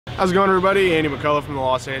How's it going, everybody? Andy McCullough from the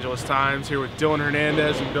Los Angeles Times here with Dylan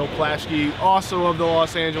Hernandez and Bill Plaschke, also of the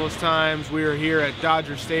Los Angeles Times. We are here at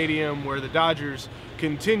Dodger Stadium where the Dodgers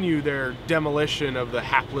continue their demolition of the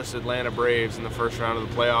hapless Atlanta Braves in the first round of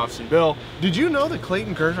the playoffs. And Bill, did you know that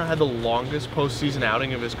Clayton Kershaw had the longest postseason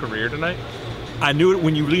outing of his career tonight? I knew it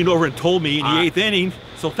when you leaned over and told me in the eighth inning,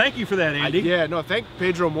 so thank you for that, Andy. Thank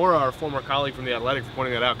Pedro Mora, our former colleague from The Athletic, for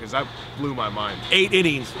pointing that out, because that blew my mind. 8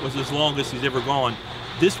 innings was his longest he's ever gone.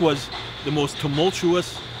 This was the most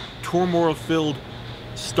tumultuous, turmoil-filled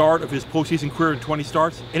start of his postseason career in 20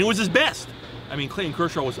 starts, and it was his best. I mean, Clayton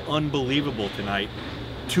Kershaw was unbelievable tonight.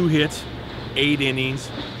 2 hits, 8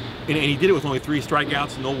 innings, and he did it with only 3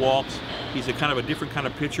 strikeouts, no walks. He's a kind of a different kind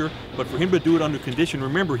of pitcher, but for him to do it under condition,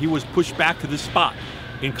 remember, he was pushed back to this spot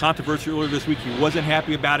in controversy earlier this week. He wasn't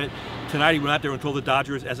happy about it. Tonight, he went out there and told the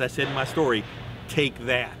Dodgers, as I said in my story, take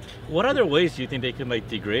that. What other ways do you think they can like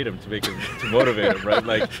degrade him to make him to motivate him, right?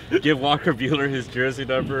 Like give Walker Buehler his jersey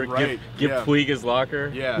number, give Puig his locker.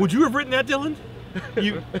 Yeah. Would you have written that, Dylan?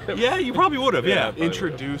 Yeah, you probably would have. Yeah.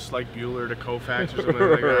 Introduce like Buehler to Koufax or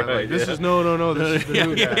something like that. Like, this is no. This is the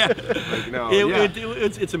new guy. Like, no,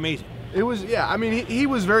 it's amazing. It was, yeah. I mean, he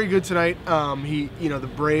was very good tonight. The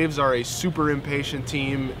Braves are a super impatient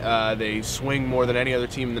team. They swing more than any other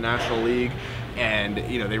team in the National League, and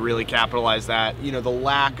they really capitalize that. The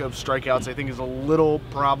lack of strikeouts I think is a little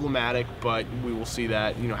problematic, but we will see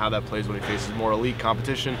that how that plays when he faces more elite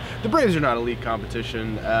competition. The Braves are not elite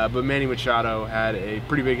competition, but Manny Machado had a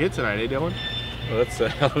pretty big hit tonight, eh, Dylan? Well, that's a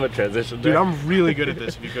hell of a transition there. Dude, I'm really good at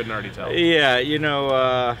this, if you couldn't already tell. Yeah,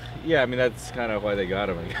 I mean, that's kind of why they got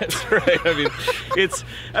him, I guess, right? I mean, it's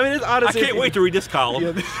honestly... I can't wait to read this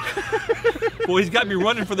column. Boy, he's got me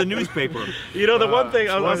running for the newspaper. The one thing,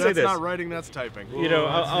 I'll say this. That's not writing, that's typing.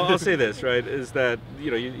 I'll say this, right, is that,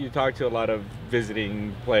 you talk to a lot of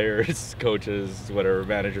visiting players, coaches, whatever,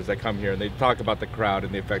 managers that come here, and they talk about the crowd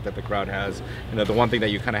and the effect that the crowd has. The one thing that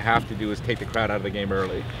you kind of have to do is take the crowd out of the game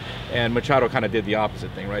early. And Machado kind of did the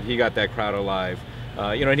opposite thing, right? He got that crowd alive.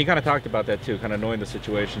 And he kind of talked about that too, kind of knowing the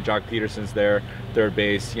situation. Jock Peterson's there, third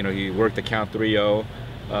base. He worked the count 3-0.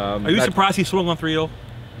 Are you surprised he swung on 3-0?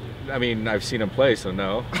 I mean, I've seen him play, so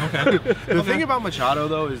no. Okay. The thing about Machado,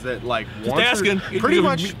 though, is that pretty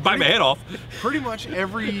much bite my head off. Pretty much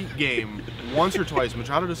every game, once or twice,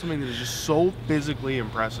 Machado does something that is just so physically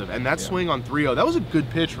impressive. And that swing on 3-0, that was a good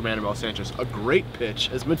pitch from Anibal Sanchez. A great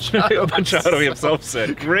pitch, as Machado himself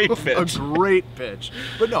said. Great pitch. A great pitch.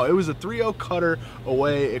 But no, it was a 3-0 cutter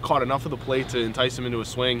away. It caught enough of the plate to entice him into a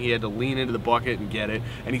swing. He had to lean into the bucket and get it,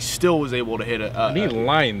 and he still was able to hit and he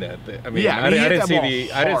lined that thing. I mean, I didn't see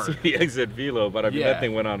the exit velo, but I mean that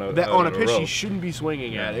thing went on a pitch rope. He shouldn't be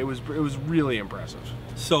swinging at. It was really impressive.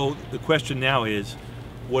 So the question now is,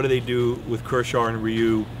 what do they do with Kershaw and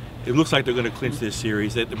Ryu? It looks like they're going to clinch this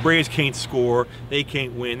series. That the Braves can't score, they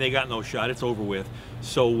can't win, they got no shot. It's over with.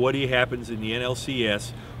 So what happens in the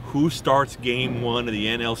NLCS? Who starts Game 1 of the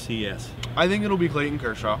NLCS? I think it'll be Clayton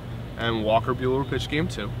Kershaw, and Walker Buehler will pitch Game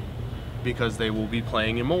 2 because they will be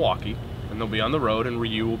playing in Milwaukee. And they'll be on the road, and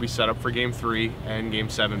Ryu will be set up for Game 3 and Game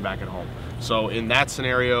 7 back at home. So in that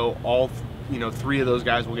scenario, all 3 of those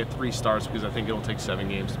guys will get 3 starts because I think it'll take 7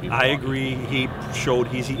 games to be Milwaukee. I agree. He showed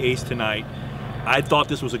he's the ace tonight. I thought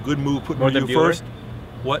this was a good move putting Ryu Ryu first.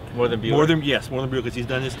 What? More than Buehler? More than Buehler, because he's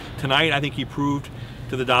done this. Tonight, I think he proved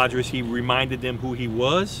to the Dodgers, he reminded them who he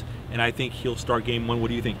was, and I think he'll start Game 1. What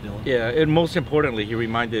do you think, Dylan? Yeah, and most importantly, he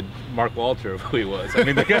reminded Mark Walter of who he was. I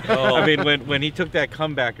mean, the guy, when he took that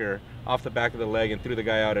comebacker off the back of the leg and threw the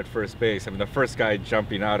guy out at first base, I mean, the first guy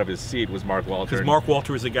jumping out of his seat was Mark Walter. Because Mark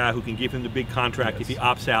Walter is a guy who can give him the big contract if he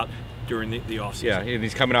opts out during the offseason. Yeah, and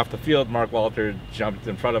he's coming off the field. Mark Walter jumped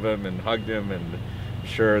in front of him and hugged him, and I'm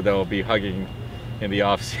sure they'll be hugging in the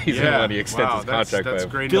offseason when he extends his contract. That's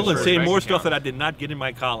great. Dylan saying more stuff that I did not get in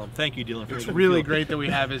my column. Thank you, Dylan. It's really great that we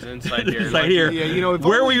have his insight here. Yeah,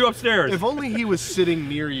 where were you upstairs? If only he was sitting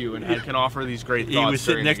near you and can offer these great thoughts. He was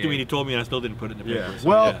sitting next to me and he told me, and I still didn't put it in the paper.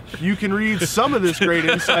 So you can read some of this great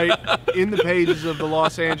insight in the pages of the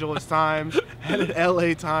Los Angeles Times and at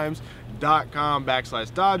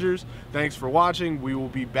LATimes.com/Dodgers. Thanks for watching. We will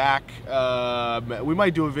be back. We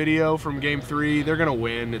might do a video from Game 3. They're going to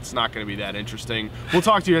win. It's not going to be that interesting. We'll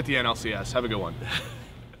talk to you at the NLCS. Have a good one.